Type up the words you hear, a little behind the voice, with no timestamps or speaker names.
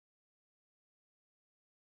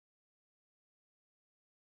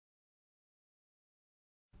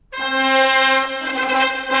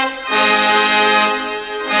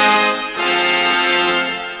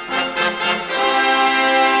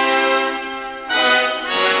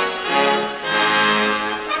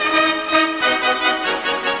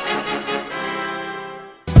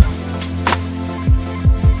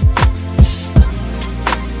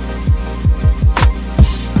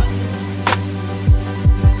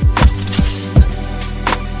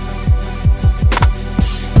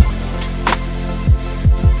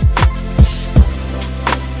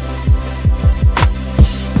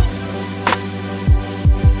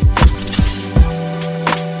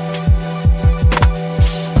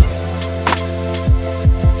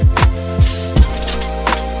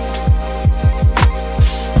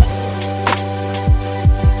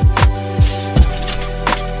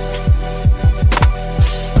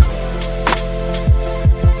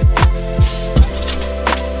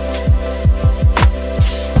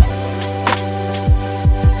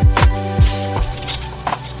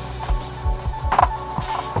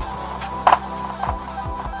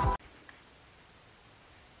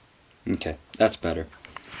Okay, that's better.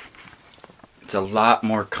 It's a lot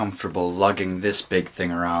more comfortable lugging this big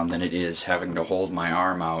thing around than it is having to hold my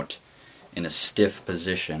arm out in a stiff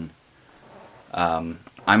position. I'm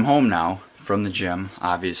home now from the gym,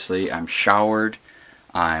 obviously. I'm showered.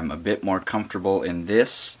 I'm a bit more comfortable in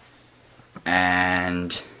this.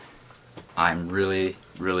 And I'm really,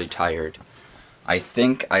 really tired. I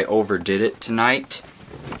think I overdid it tonight.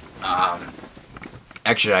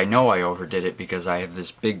 Actually, I know I overdid it because I have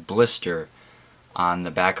this big blister on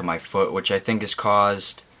the back of my foot, which I think is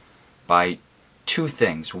caused by two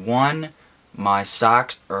things. One, my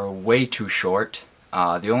socks are way too short.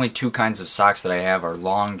 The only two kinds of socks that I have are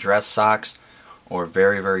long dress socks or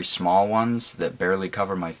very, very small ones that barely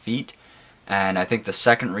cover my feet. And I think the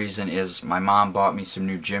second reason is my mom bought me some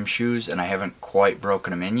new gym shoes and I haven't quite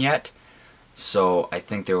broken them in yet. So I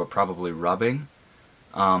think they were probably rubbing.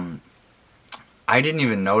 I didn't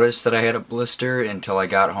even notice that I had a blister until I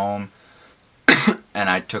got home and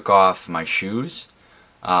I took off my shoes.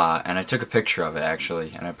 And I took a picture of it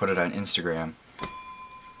actually and I put it on Instagram.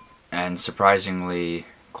 And surprisingly,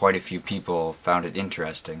 quite a few people found it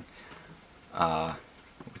interesting.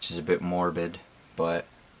 Which is a bit morbid, but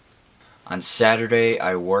on Saturday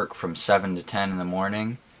I work from 7 to 10 in the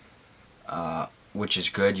morning, which is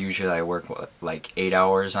good. Usually I work like 8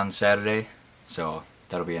 hours on Saturday, so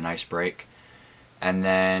that'll be a nice break. And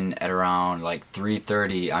then at around like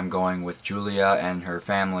 3:30 I'm going with Julia and her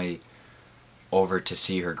family over to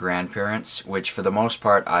see her grandparents, which for the most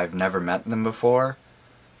part I've never met them before.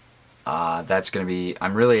 That's gonna be,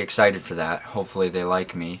 I'm really excited for that. Hopefully they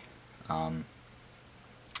like me.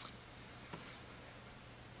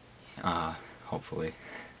 Hopefully.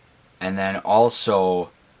 And then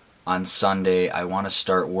also on Sunday I want to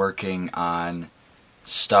start working on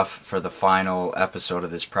stuff for the final episode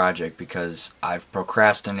of this project because I've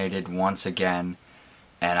procrastinated once again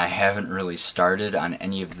and I haven't really started on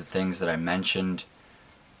any of the things that I mentioned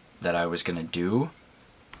that I was going to do.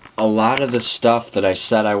 A lot of the stuff that I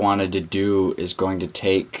said I wanted to do is going to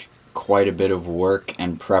take quite a bit of work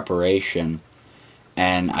and preparation,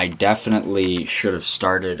 and I definitely should have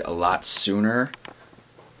started a lot sooner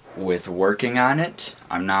with working on it.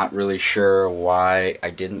 I'm not really sure why I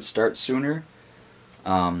didn't start sooner,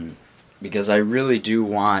 because I really do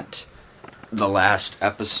want the last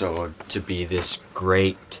episode to be this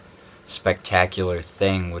great, spectacular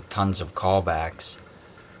thing with tons of callbacks,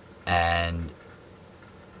 and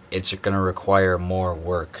it's going to require more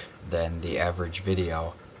work than the average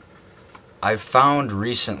video. I've found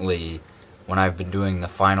recently, when I've been doing the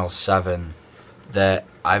final 7, that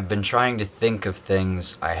I've been trying to think of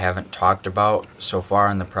things I haven't talked about so far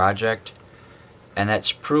in the project, and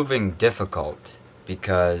that's proving difficult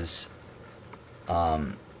because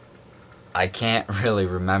I can't really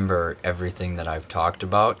remember everything that I've talked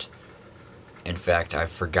about. In fact,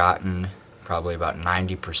 I've forgotten probably about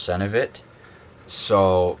 90% of it.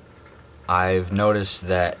 So I've noticed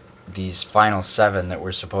that these final 7 that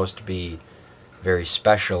were supposed to be very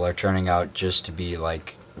special are turning out just to be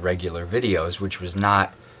like regular videos, which was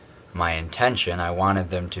not my intention. I wanted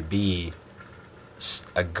them to be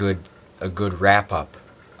a good wrap-up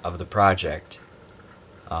of the project.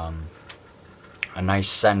 A nice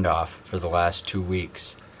send-off for the last 2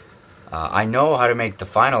 weeks. I know how to make the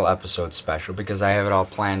final episode special because I have it all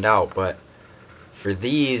planned out, but for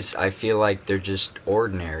these, I feel like they're just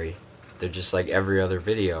ordinary. They're just like every other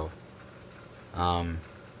video. And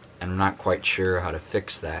I'm not quite sure how to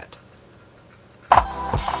fix that.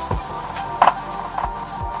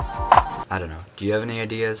 I don't know. Do you have any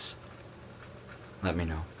ideas? Let me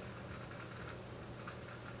know.